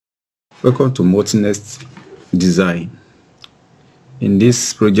Welcome to Multi-Nest Design. In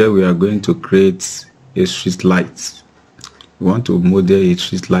this project we are going to create a street light. We want to model a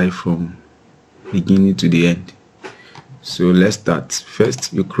street light from beginning to the end. So let's start.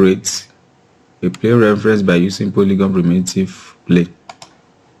 First, you create a plane reference by using polygon primitive plane.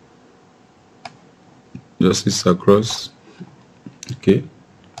 Just this across. Okay.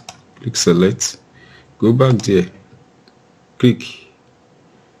 Click select. Go back there. Click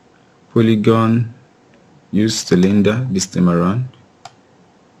polygon, use cylinder this time around,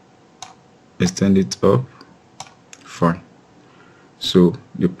 extend it up, fine. So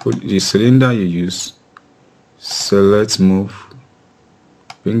the cylinder you use, select, move,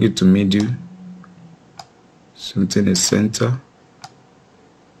 bring it to middle, something in center.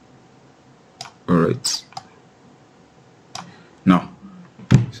 Alright, now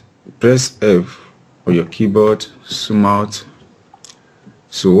press F on your keyboard, zoom out.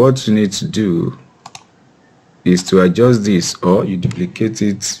 So what you need to do is to adjust this, or you duplicate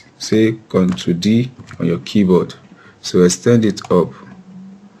it, say Ctrl D on your keyboard. So extend it up.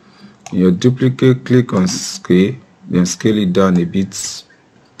 In your duplicate, click on scale, then scale it down a bit.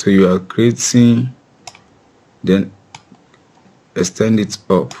 So you are creating, then extend it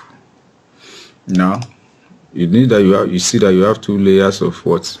up. Now you need that you see that you have two layers of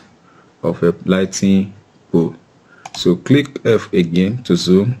what? Of a lighting pole. So click F again to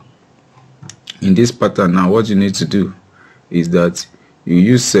zoom. In this pattern now, what you need to do is that you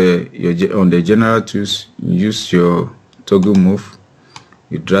use on the general tools, you use your toggle move,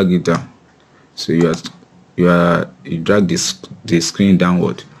 you drag it down. So you drag the screen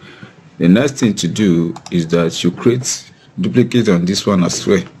downward. The next thing to do is that you create duplicate on this one as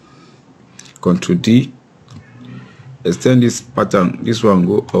well. Ctrl D, extend this pattern, this one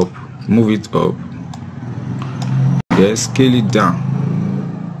go up, move it up. Then scale it down.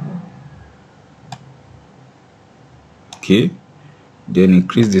 Okay, then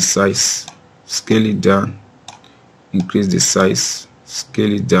increase the size, scale it down, increase the size,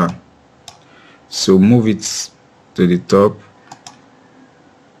 scale it down. So move it to the top.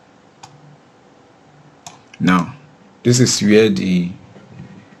 Now this is where the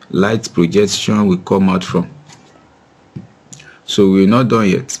light projection will come out from. So we're not done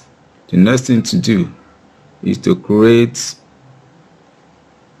yet. The next thing to do is to create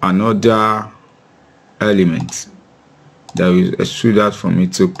another element that will extrude out from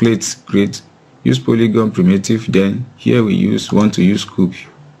it. So create use polygon primitive, then here we want to use cube.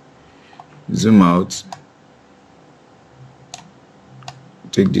 Zoom out,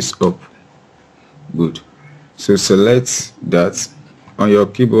 take this up. Good. So select that on your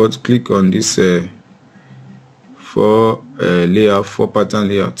keyboard, click on this four pattern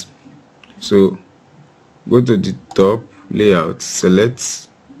layout. So go to the top layout, select,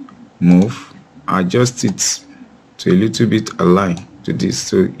 move, adjust it to a little bit align to this.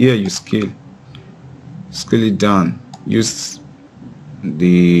 So here you scale it down, use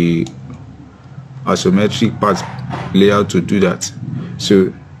the isometric path layout to do that.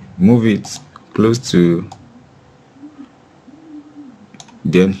 So move it close to,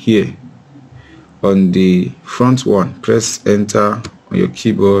 then here on the front one, press enter on your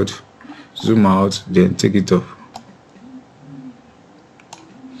keyboard, zoom out, then take it off.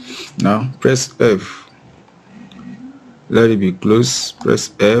 Now press F, let it be close,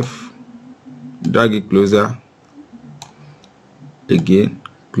 press F, drag it closer, again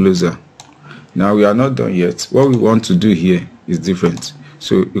closer. Now we are not done yet. What we want to do here is different,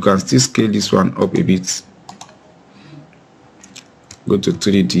 so you can still scale this one up a bit. Go to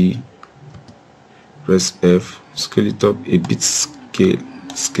 3D, press F, scale it up a bit,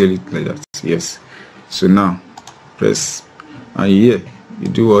 scale it like that. Yes. So now press, and here you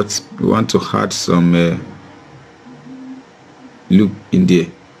do what you want to add some loop in there.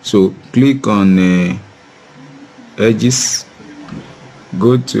 So click on edges,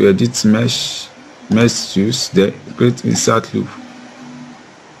 go to edit mesh tools, then create insert loop.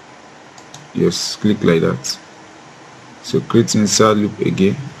 Yes, click like that. So create insert loop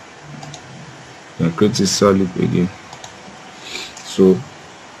again, then create insert loop again. So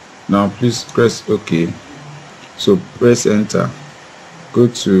now please press OK. So press enter, go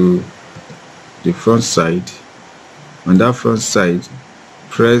to the front side. On that front side,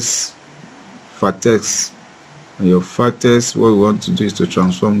 press vertex. And your vertex, what we want to do is to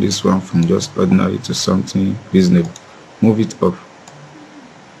transform this one from just ordinary to something reasonable. Move it up.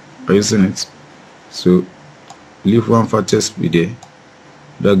 Are you seeing it? So leave one vertex be there,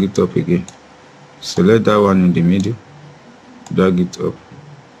 drag it up again. Select that one in the middle, drag it up.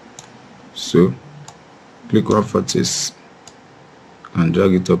 So click on vertex and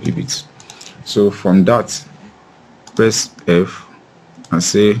drag it up a bit. So from that, press F and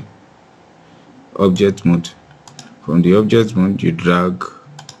say object mode. From the object mode, you drag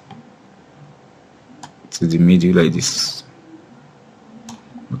to the middle like this.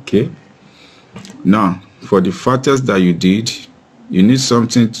 Okay, now for the factors that you did, you need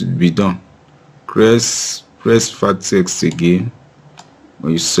something to be done. Press fat text again.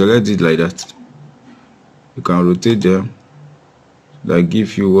 When you select it like that, you can rotate them. That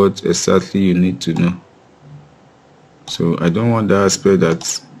give you what exactly you need to know. So I don't want that aspect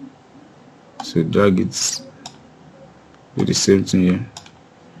that, so drag it, do the same thing here,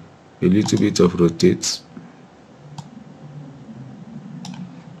 a little bit of rotate.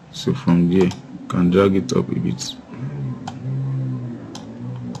 So from there you can drag it up a bit.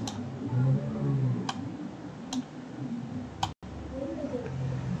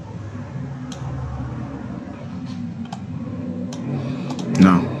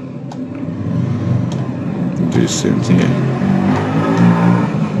 Now do the same thing here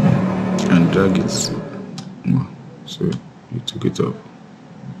and drag it. So you took it up.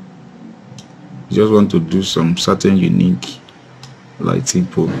 You just want to do some certain unique lighting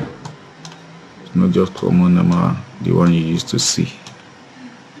pole. It's not just common normal, the one you used to see.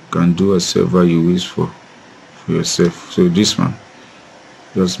 You can do whatever you wish for yourself. So this one,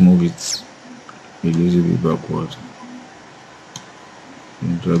 just move it a little bit backward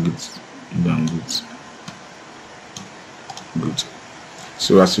and drag it down good.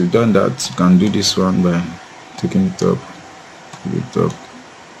 So as you've done that, you can do this one by taking it up,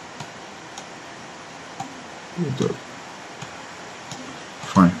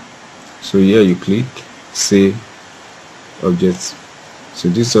 fine. So here you click say objects. So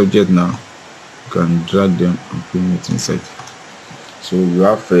this object now you can drag them and put it inside. So you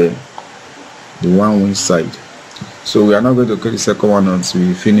have the one inside. So we are not going to create the second one until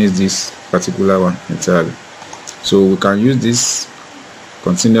we finish this particular one entirely. So we can use this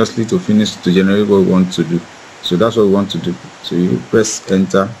continuously to generate what we want to do. So that's what we want to do. So you press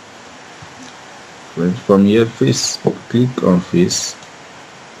enter. From here, face, click on face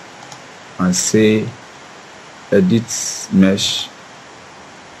and say edit mesh.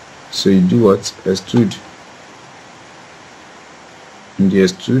 So you do what? Extrude. In the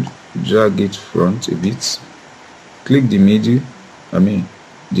extrude, drag it front a bit, click the middle,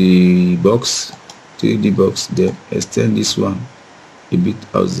 the box, 3D box there, extend this one a bit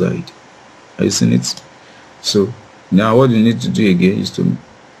outside. Are you seeing it? So now what you need to do again is to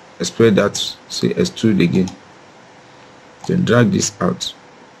spread that, say extrude again, then drag this out.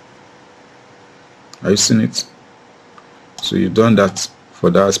 Are you seeing it? So you've done that for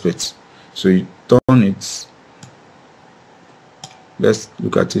that aspect. So you turn it. Let's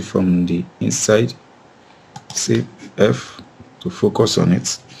look at it from the inside. Say F to focus on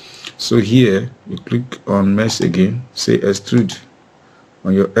it. So here you click on mesh again, say extrude.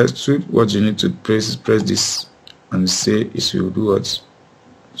 On your extrude, what you need to press is press this and say it will do what?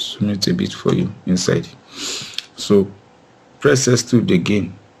 Zoom it a bit for you inside. So press extrude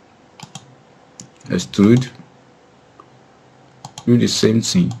again, extrude, do the same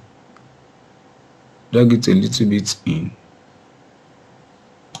thing, drag it a little bit in.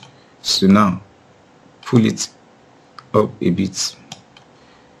 So now pull it up a bit.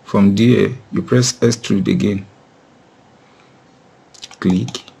 From there you press extrude again,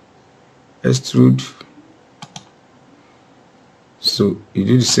 click extrude. So you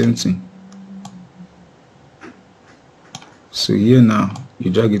do the same thing. So here now you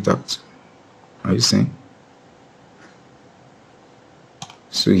drag it out. Are you seeing?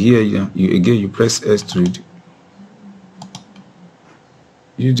 So here you press extrude.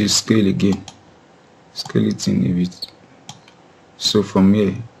 Use the scale again, scale it in a bit. So from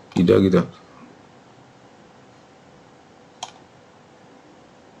here you drag it out.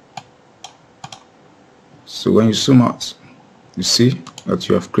 So when you zoom out, you see that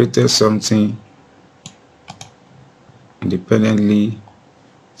you have created something independently,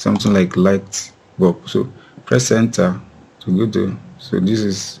 something like light bulb. So press enter to go to. So this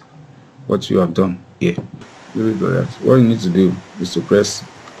is what you have done here. What you need to do is to press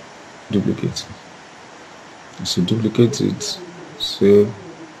duplicate. So duplicate it, so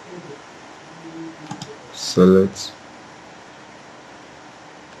select.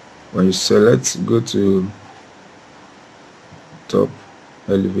 When you select, go to top,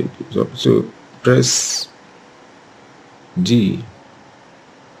 elevate top. So press D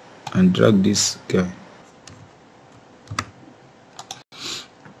and drag this guy.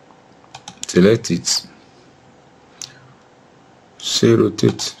 Select it. Say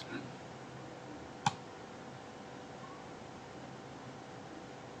rotate.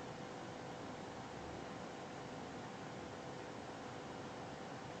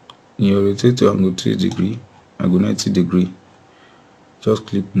 in your rotator angle 3 degree, angle 90 degree, just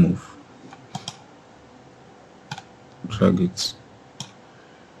click move, drag it,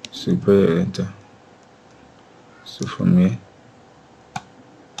 so press enter. So from here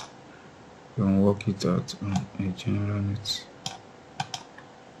you can work it out on a general note.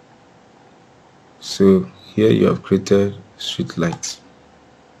 So here you have created street lights.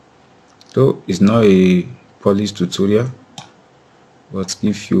 So it's not a polish tutorial, but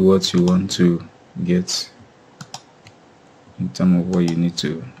give you what you want to get in terms of what you need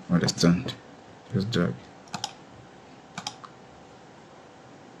to understand. Just drag.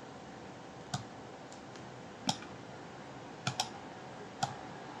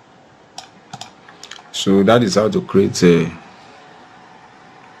 So that is how to create a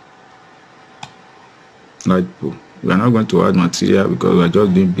light pole. We are not going to add material because we are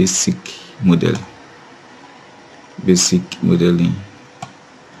just doing basic modeling.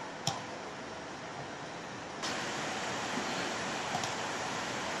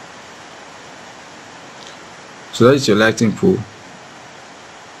 So that is your lighting pole.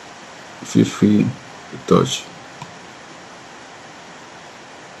 Feel free to touch,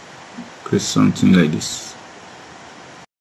 create something like this.